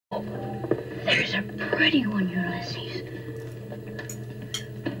Oh, there's a pretty one, Ulysses.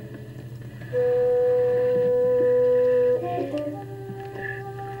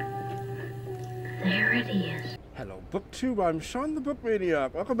 There it is. Hello, BookTube. I'm Sean the Book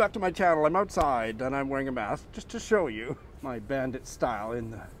Maniac. Welcome back to my channel. I'm outside and I'm wearing a mask just to show you my bandit style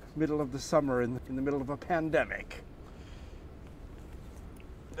in the middle of the summer, in the middle of a pandemic.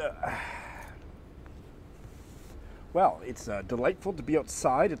 Well, it's delightful to be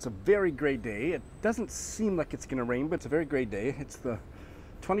outside. It's a very gray day. It doesn't seem like it's going to rain, but it's a very gray day. It's the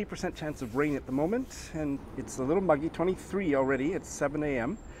 20% chance of rain at the moment, and it's a little muggy, 23 already. It's 7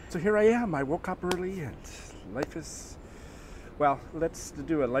 a.m. So here I am. I woke up early, and life is, well, let's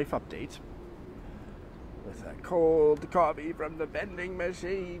do a life update with a cold coffee from the vending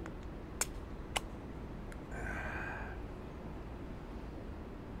machine.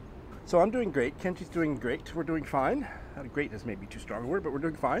 So I'm doing great. Kenji's doing great. We're doing fine. Great is maybe too strong a word, but we're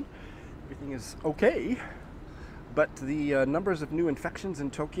doing fine. Everything is okay. But the numbers of new infections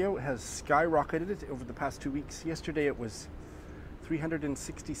in Tokyo has skyrocketed over the past 2 weeks. Yesterday it was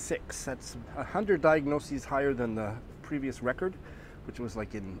 366. That's 100 diagnoses higher than the previous record, which was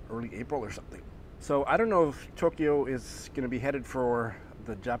like in early April or something. So I don't know if Tokyo is going to be headed for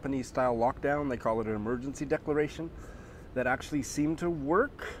the Japanese style lockdown. They call it an emergency declaration that actually seemed to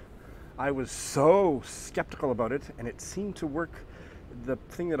work. I was so skeptical about it, and it seemed to work. The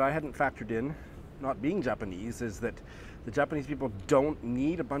thing that I hadn't factored in, not being Japanese, is that the Japanese people don't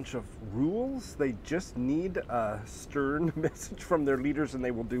need a bunch of rules. They just need a stern message from their leaders, and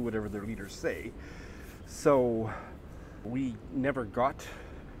they will do whatever their leaders say. So we never got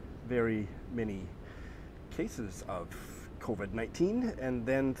very many cases of COVID-19, and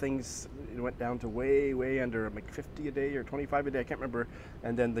then things went down to way under like 50 a day or 25 a day, I can't remember,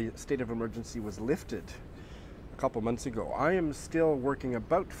 and then the state of emergency was lifted a couple months ago. I am still working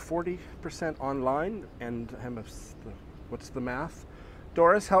about 40% online, and I'm what's the math?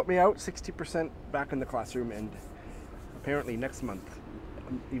 Doris, help me out. 60% back in the classroom, and apparently next month,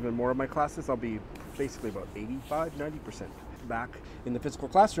 even more of my classes, I'll be basically about 85-90% back in the physical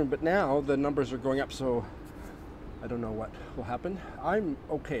classroom. But now the numbers are going up, so I don't know what will happen. I'm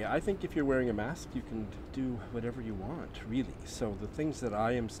okay. I think if you're wearing a mask, you can do whatever you want, really. So the things that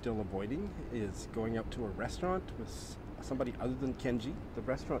I am still avoiding is going out to a restaurant with somebody other than Kenji. The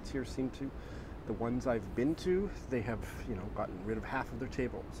restaurants here seem to, the ones I've been to, they have, gotten rid of half of their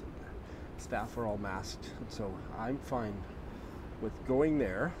tables, and the staff are all masked. And so I'm fine with going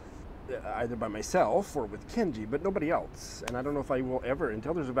there, either by myself or with Kenji, but nobody else. And I don't know if I will ever,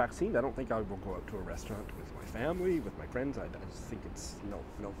 until there's a vaccine, I don't think I will go out to a restaurant with my family, with my friends. I just think it's no.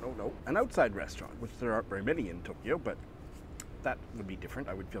 An outside restaurant, which there aren't very many in Tokyo, but that would be different.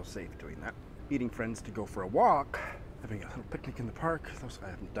 I would feel safe doing that. Meeting friends to go for a walk, having a little picnic in the park. I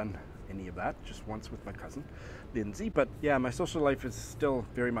haven't done any of that, just once with my cousin, Lindsay. But yeah, my social life is still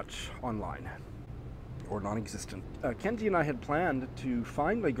very much online, or non-existent. Kenji and I had planned to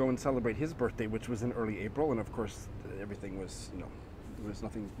finally go and celebrate his birthday, which was in early April, and of course everything was, there was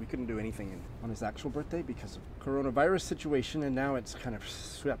nothing, we couldn't do anything on his actual birthday because of coronavirus situation, and now it's kind of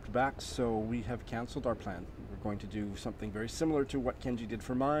swept back, so we have canceled our plan. We're going to do something very similar to what Kenji did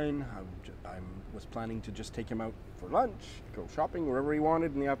for mine. I was planning to just take him out for lunch, go shopping wherever he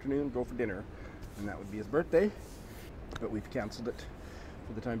wanted in the afternoon, go for dinner, and that would be his birthday. But we've canceled it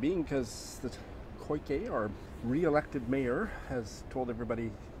for the time being because the Koike, our re-elected mayor, has told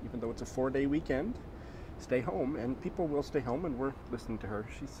everybody, even though it's a 4-day weekend, stay home, and people will stay home, and we're listening to her.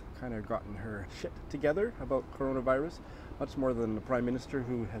 She's kind of gotten her shit together about coronavirus, much more than the Prime Minister,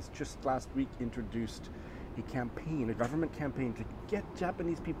 who has just last week introduced a campaign, a government campaign to get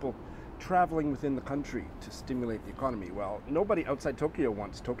Japanese people traveling within the country to stimulate the economy. Well, nobody outside Tokyo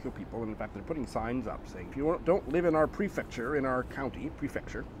wants Tokyo people, and in fact they're putting signs up saying, if you don't live in our prefecture, in our county,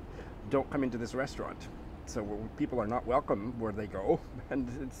 prefecture, don't come into this restaurant. So people are not welcome where they go, and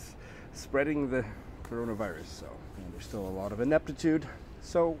it's spreading the coronavirus. So there's still a lot of ineptitude,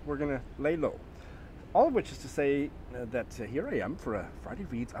 so we're gonna lay low. All of which is to say that here I am for a Friday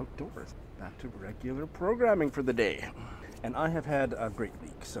Reads Outdoors, back to regular programming for the day. And I have had a great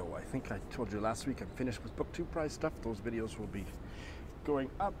week. So I think I told you last week I'm finished with BookTube prize stuff. Those videos will be going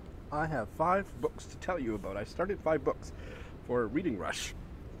up. I have 5 books to tell you about. I started 5 books for Reading Rush.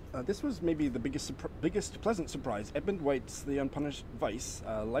 This was maybe the biggest pleasant surprise. Edmund White's The Unpunished Vice,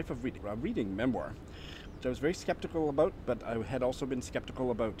 Life of Reading, a reading memoir, which I was very skeptical about, but I had also been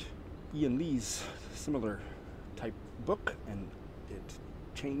skeptical about Ian Lee's similar type book, and it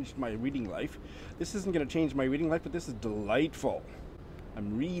changed my reading life. This isn't going to change my reading life, but this is delightful.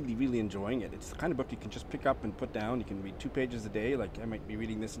 I'm really, really enjoying it. It's the kind of book you can just pick up and put down. You can read 2 pages a day. Like, I might be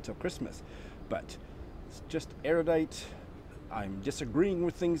reading this until Christmas. But it's just erudite. I'm disagreeing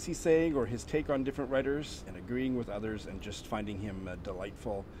with things he's saying or his take on different writers and agreeing with others and just finding him a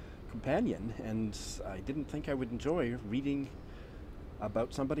delightful companion. And I didn't think I would enjoy reading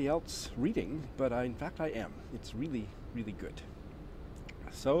about somebody else reading, but in fact I am. It's really, really good.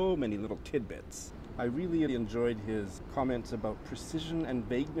 So many little tidbits. I really enjoyed his comments about precision and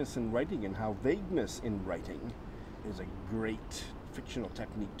vagueness in writing and how vagueness in writing is a great fictional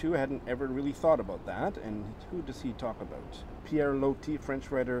technique too. I hadn't ever really thought about that. And who does he talk about? Pierre Loti,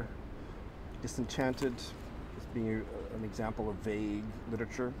 French writer, Disenchanted as being an example of vague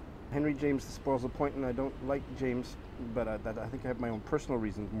literature. Henry James, The Spoils of Poynton. I don't like James, but I think I have my own personal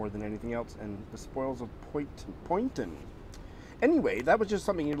reasons more than anything else. And The Spoils of Poynton. Anyway, that was just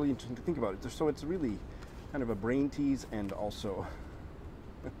something really interesting to think about. So it's really kind of a brain tease and also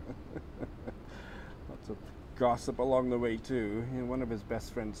lots of gossip along the way too. And one of his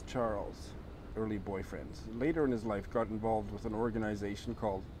best friends, Charles, early boyfriends, later in his life got involved with an organization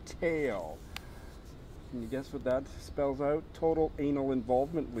called TAIL. Can you guess what that spells out? Total Anal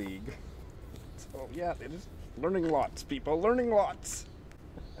Involvement League. So yeah, it is learning lots, people, learning lots.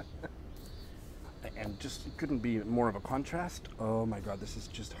 And just it couldn't be more of a contrast. Oh my God, this is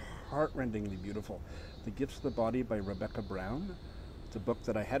just heartrendingly beautiful. The Gifts of the Body by Rebecca Brown. It's a book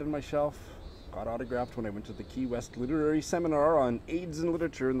that I had on my shelf, got autographed when I went to the Key West Literary Seminar on AIDS and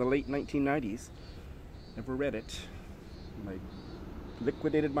Literature in the late 1990s. Never read it. I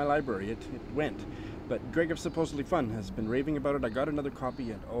liquidated my library. It went. But Greg of Supposedly Fun has been raving about it. I got another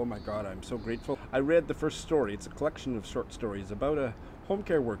copy and oh my God, I'm so grateful. I read the first story. It's a collection of short stories about a home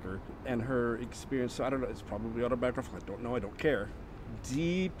care worker and her experience. So I don't know, it's probably autobiographical. I don't know, I don't care.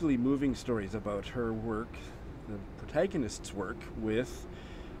 Deeply moving stories about her work, the protagonist's work with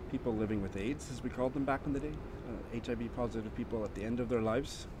people living with AIDS, as we called them back in the day, HIV positive people at the end of their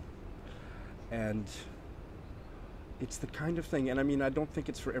lives. And it's the kind of thing, and I mean, I don't think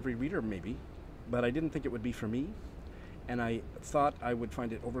it's for every reader maybe, but I didn't think it would be for me. And I thought I would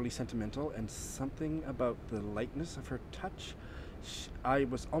find it overly sentimental, and something about the lightness of her touch. I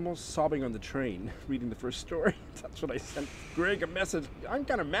was almost sobbing on the train reading the first story. That's when I sent Greg a message. I'm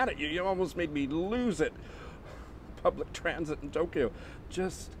kind of mad at you. You almost made me lose it. Public transit in Tokyo.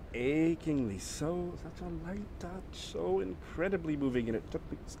 Just achingly so. Such a light touch. So incredibly moving. And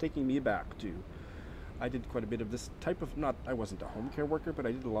it's taking me back to. I did quite a bit of this type of, I wasn't a home care worker, but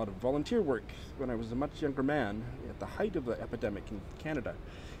I did a lot of volunteer work when I was a much younger man at the height of the epidemic in Canada,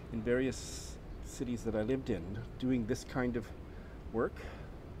 in various cities that I lived in, doing this kind of work.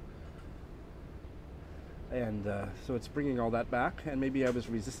 And so it's bringing all that back, and maybe I was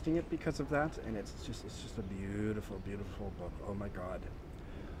resisting it because of that, and it's just a beautiful, beautiful book. Oh my God.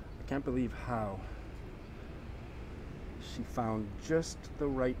 I can't believe how she found just the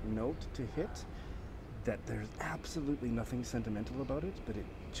right note to hit, that there's absolutely nothing sentimental about it, but it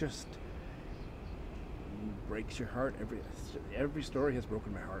just breaks your heart. Every story has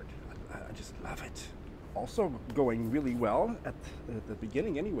broken my heart. I just love it. Also going really well at the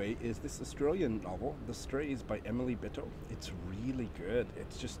beginning anyway is this Australian novel, The Strays by Emily Bitto. It's really good.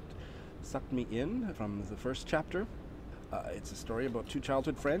 It's just sucked me in from the first chapter. It's a story about 2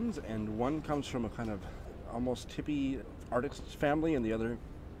 childhood friends, and one comes from a kind of almost hippie artist family, and the other,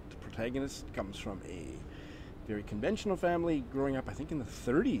 the protagonist, comes from a very conventional family growing up, I think, in the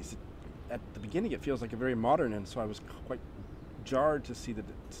 30s. At the beginning it feels like a very modern, and so I was quite jarred to see that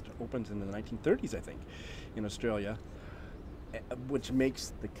it opens in the 1930s, I think, in Australia, which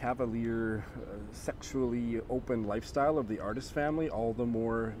makes the cavalier, sexually open lifestyle of the artist family all the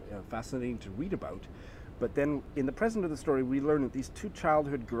more fascinating to read about. But then in the present of the story, we learn that these 2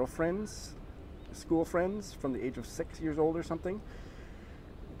 childhood girlfriends, school friends from the age of 6 years old or something,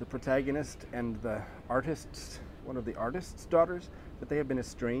 the protagonist and the artist's, one of the artist's daughters, that they have been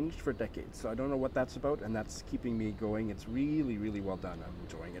estranged for decades. So I don't know what that's about, and that's keeping me going. It's really, really well done. I'm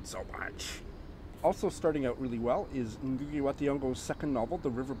enjoying it so much. Also starting out really well is Ngugi wa Thiong'o's second novel,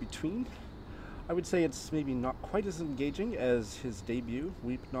 The River Between. I would say it's maybe not quite as engaging as his debut,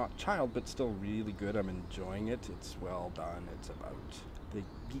 Weep Not Child, but still really good. I'm enjoying it. It's well done. It's about the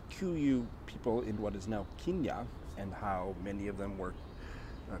Gikuyu people in what is now Kenya, and how many of them were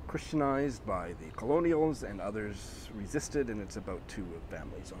Christianized by the colonials and others resisted, and it's about 2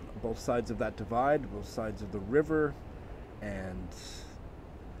 families on both sides of that divide, both sides of the river, and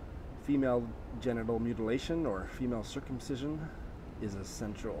female genital mutilation or female circumcision is a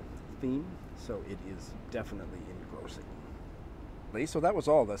central theme, so it is definitely engrossing. So that was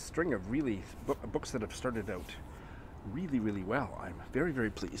all the string of really books that have started out really, really well. I'm very, very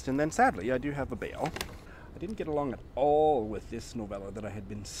pleased. And then sadly, I do have a bail. I didn't get along at all with this novella that I had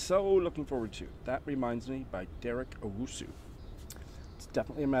been so looking forward to. That Reminds Me by Derek Owusu. It's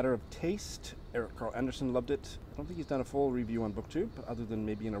definitely a matter of taste. Eric Carl Anderson loved it. I don't think he's done a full review on BookTube, other than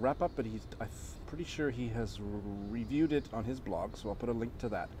maybe in a wrap-up, but I'm pretty sure he has reviewed it on his blog, so I'll put a link to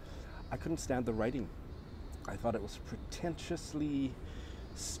that. I couldn't stand the writing. I thought it was pretentiously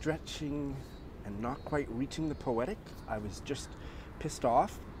stretching and not quite reaching the poetic. I was just pissed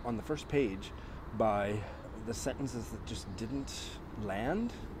off on the first page by the sentences that just didn't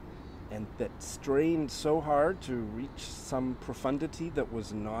land and that strained so hard to reach some profundity that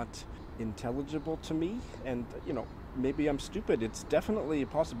was not intelligible to me. And, you know, maybe I'm stupid. It's definitely a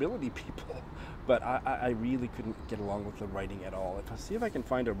possibility, people. But I really couldn't get along with the writing at all. I'll see if I can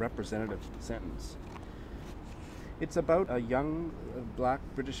find a representative sentence. It's about a young black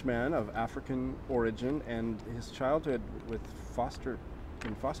British man of African origin and his childhood in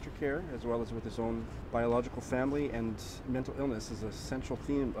foster care, as well as with his own biological family, and mental illness is a central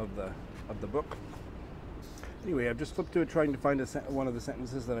theme of the book. Anyway, I've just flipped to it trying to find one of the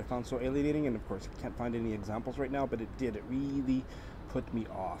sentences that I found so alienating, and of course I can't find any examples right now, but it really put me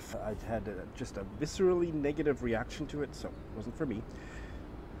off. I'd had just a viscerally negative reaction to it, so it wasn't for me.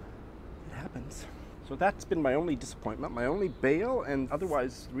 It happens. So that's been my only disappointment, my only bail, and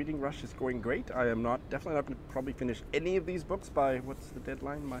otherwise reading rush is going great. I am definitely not going to probably finish any of these books by, what's the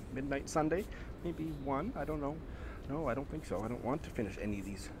deadline, midnight Sunday? Maybe one, I don't know. No, I don't think so. I don't want to finish any of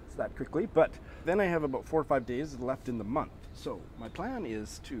these that quickly, but then I have about 4 or 5 days left in the month. So my plan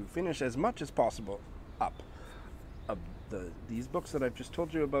is to finish as much as possible up of these books that I've just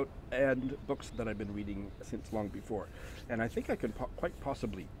told you about and books that I've been reading since long before. And I think I could quite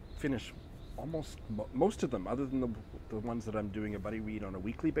possibly finish almost most of them, other than the ones that I'm doing a buddy read on a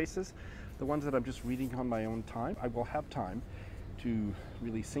weekly basis. The ones that I'm just reading on my own time, I will have time to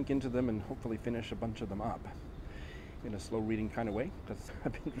really sink into them and hopefully finish a bunch of them up in a slow reading kind of way, because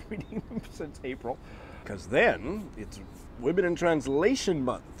I've been reading them since April. Because then it's Women in Translation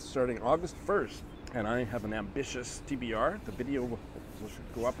Month, starting August 1st, and I have an ambitious TBR. The video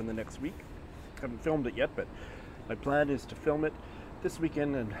should go up in the next week. I haven't filmed it yet, but my plan is to film it this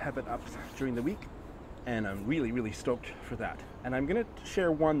weekend and have it up during the week, and I'm really stoked for that. And I'm going to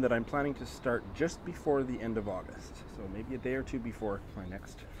share one that I'm planning to start just before the end of August, so maybe a day or two before my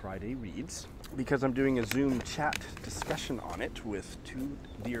next Friday reads, because I'm doing a Zoom chat discussion on it with 2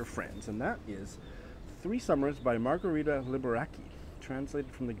 dear friends, and that is 3 Summers by Margarita Liberacki,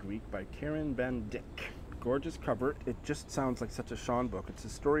 translated from the Greek by Karen Van Dyck. Gorgeous cover. It just sounds like such a Sean book. It's a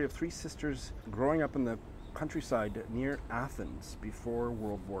story of 3 sisters growing up in the countryside near Athens before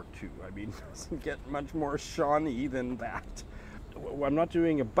World War II. I mean, it doesn't get much more Shawnee than that. I'm not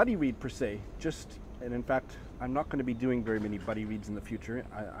doing a buddy read per se, and in fact, I'm not going to be doing very many buddy reads in the future.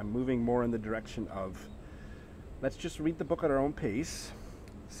 I'm moving more in the direction of, let's just read the book at our own pace,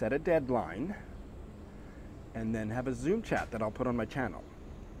 set a deadline, and then have a Zoom chat that I'll put on my channel.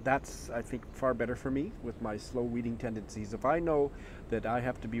 That's, I think, far better for me with my slow reading tendencies. If I know that I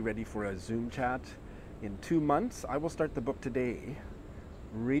have to be ready for a Zoom chat in 2 months, I will start the book today,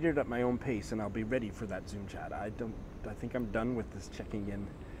 read it at my own pace, and I'll be ready for that Zoom chat. I think I'm done with this checking in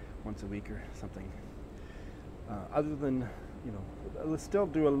once a week or something. Other than, you know, I'll still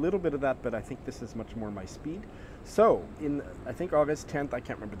do a little bit of that, but I think this is much more my speed. So, I think August 10th, I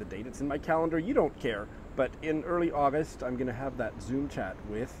can't remember the date, it's in my calendar, you don't care, but in early August, I'm going to have that Zoom chat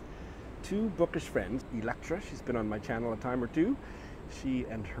with 2 bookish friends. Electra, she's been on my channel a time or 2. She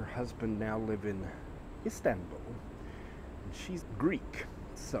and her husband now live in Istanbul. She's Greek,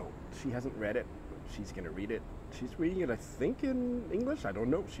 so she hasn't read it. She's going to read it. She's reading it, I think, in English. I don't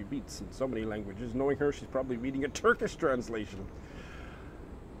know. She reads in so many languages. Knowing her, she's probably reading a Turkish translation.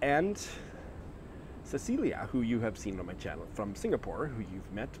 And Cecilia, who you have seen on my channel from Singapore, who you've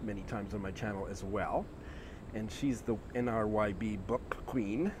met many times on my channel as well. And she's the NRYB book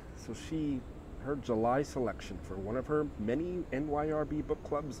queen. So her July selection for one of her many NYRB book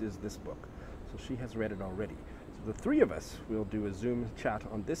clubs is this book. So she has read it already. So the 3 of us will do a Zoom chat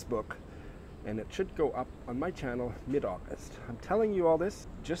on this book, and it should go up on my channel mid-August. I'm telling you all this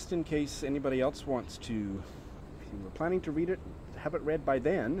just in case anybody else wants to, if you were planning to read it, have it read by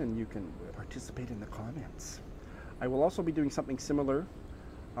then, and you can participate in the comments. I will also be doing something similar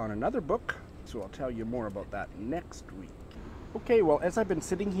on another book, so I'll tell you more about that next week. Okay, well, as I've been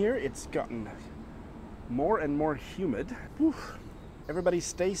sitting here, it's gotten more and more humid. Whew. Everybody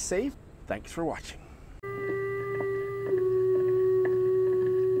stay safe. Thanks for watching.